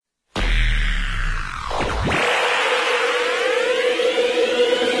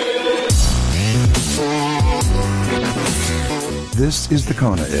This is the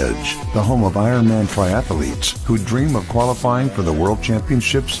Kona Edge, the home of Ironman triathletes who dream of qualifying for the World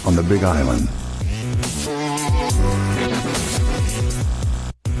Championships on the Big Island.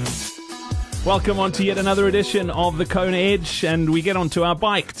 Welcome on to yet another edition of the Kona Edge, and we get onto our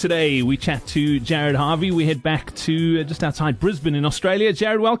bike today. We chat to Jared Harvey. We head back to just outside Brisbane in Australia.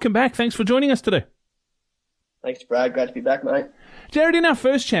 Jared, welcome back. Thanks for joining us today. Thanks, Brad. Great to be back, mate. Jared, in our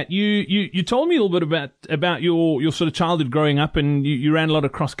first chat, you told me a little bit about your sort of childhood growing up, and you ran a lot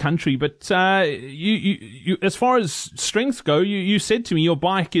of cross country. But you as far as strengths go, you said to me your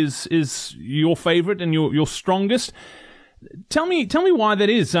bike is your favourite and your strongest. Tell me why that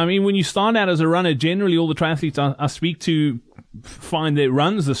is. I mean, when you start out as a runner, generally all the triathletes I speak to find their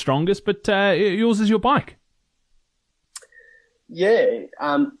runs the strongest, but yours is your bike. Yeah,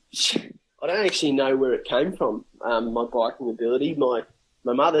 I don't actually know where it came from, my biking ability. My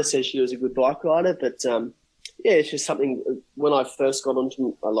mother says she was a good bike rider, but yeah, it's just something. When I first got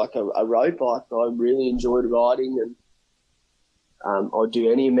onto a road bike, I really enjoyed riding, and I'd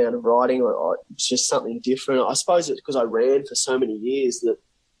do any amount of riding. It's just something different. I suppose it's because I ran for so many years that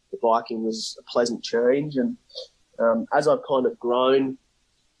the biking was a pleasant change. And as I've kind of grown,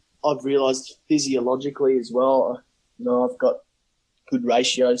 I've realised physiologically as well, I've got good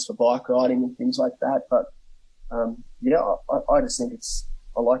ratios for bike riding and things like that. But, I just think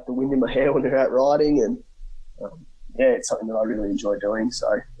I like the wind in my hair when they're out riding. And, it's something that I really enjoy doing.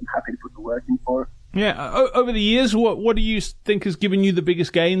 So I'm happy to put the work in for it. Yeah, over the years, what do you think has given you the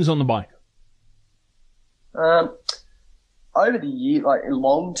biggest gains on the bike? Over the year, in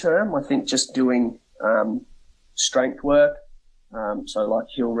long term, I think just doing strength work, so like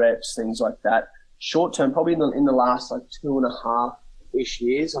hill reps, things like that. Short term, probably in the last 2.5-ish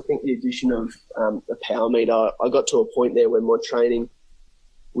years, I think the addition of the power meter, I got to a point there where my training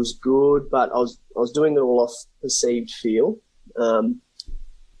was good, but I was doing it all off perceived feel.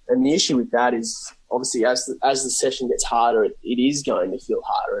 And the issue with that is, obviously, as the session gets harder, it is going to feel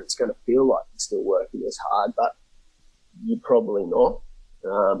harder. It's going to feel like you're still working as hard, but you're probably not.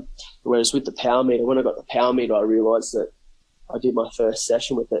 Whereas with the power meter, when I got the power meter, I realised that I did my first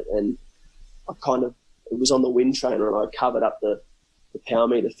session with it, and it was on the wind trainer, and I covered up the power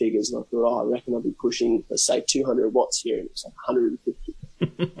meter figures, and I thought, I reckon I'll be pushing, let's say, 200 watts here, and it was 150,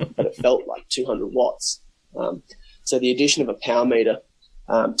 but it felt like 200 watts. So the addition of a power meter,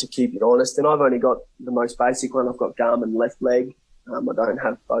 to keep it honest. And I've only got the most basic one. I've got Garmin left leg. I don't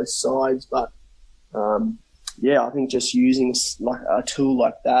have both sides, but I think just using a tool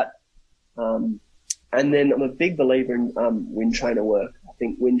like that. And then I'm a big believer in wind trainer work. I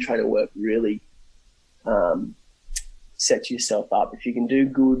think wind trainer work really sets yourself up. If you can do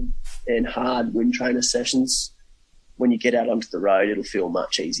good and hard wind trainer sessions, when you get out onto the road, it'll feel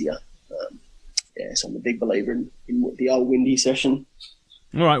much easier. So I'm a big believer in the old windy session.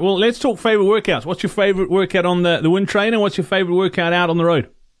 All right, well, let's talk favourite workouts. What's your favourite workout on the wind trainer? What's your favourite workout out on the road?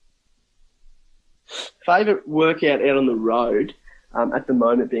 Favourite workout out on the road, at the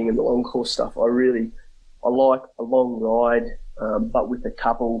moment being in the long course stuff, I like a long ride, but with a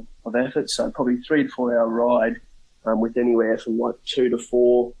couple of efforts. So probably 3 to 4 hour ride with anywhere from 2 to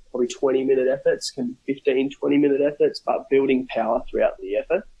 4, probably 20-minute efforts, can be 15, 20-minute efforts, but building power throughout the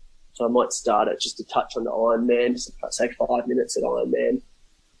effort. So I might start at just a touch on the Ironman, say 5 minutes at Ironman,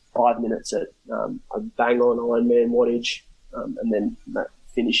 5 minutes at a bang on Ironman wattage, and then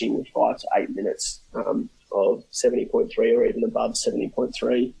finishing with 5 to 8 minutes of 70.3 or even above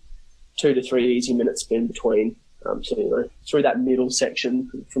 70.3, 2 to 3 easy minutes in between. Through that middle section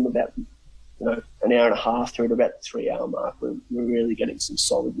from about an hour and a half through to about the 3 hour mark, we're really getting some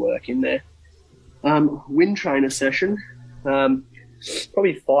solid work in there. Wind trainer session,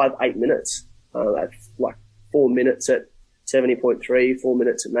 probably 5-8 minutes, at 4 minutes at 70.3, 4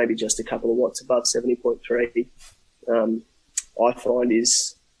 minutes at maybe just a couple of watts above 70.3. I find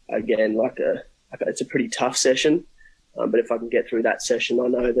is, again, it's a pretty tough session. But if I can get through that session, I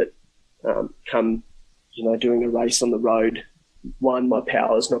know that come doing a race on the road, 1, my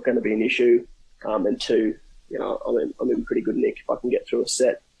power is not going to be an issue, and 2, I'm in pretty good nick if I can get through a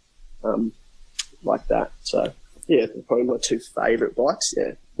set like that. So yeah, they're probably my 2 favourite bikes.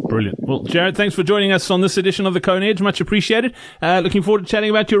 Yeah. Brilliant. Well, Jared, thanks for joining us on this edition of the Kona Edge. Much appreciated. Looking forward to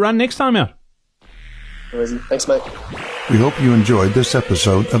chatting about your run next time out. Thanks, mate. We hope you enjoyed this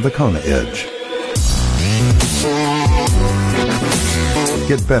episode of the Kona Edge.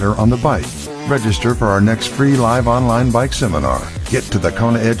 Get better on the bike. Register for our next free live online bike seminar. Get to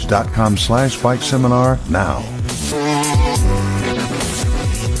thekonaedge.com/bike seminar now.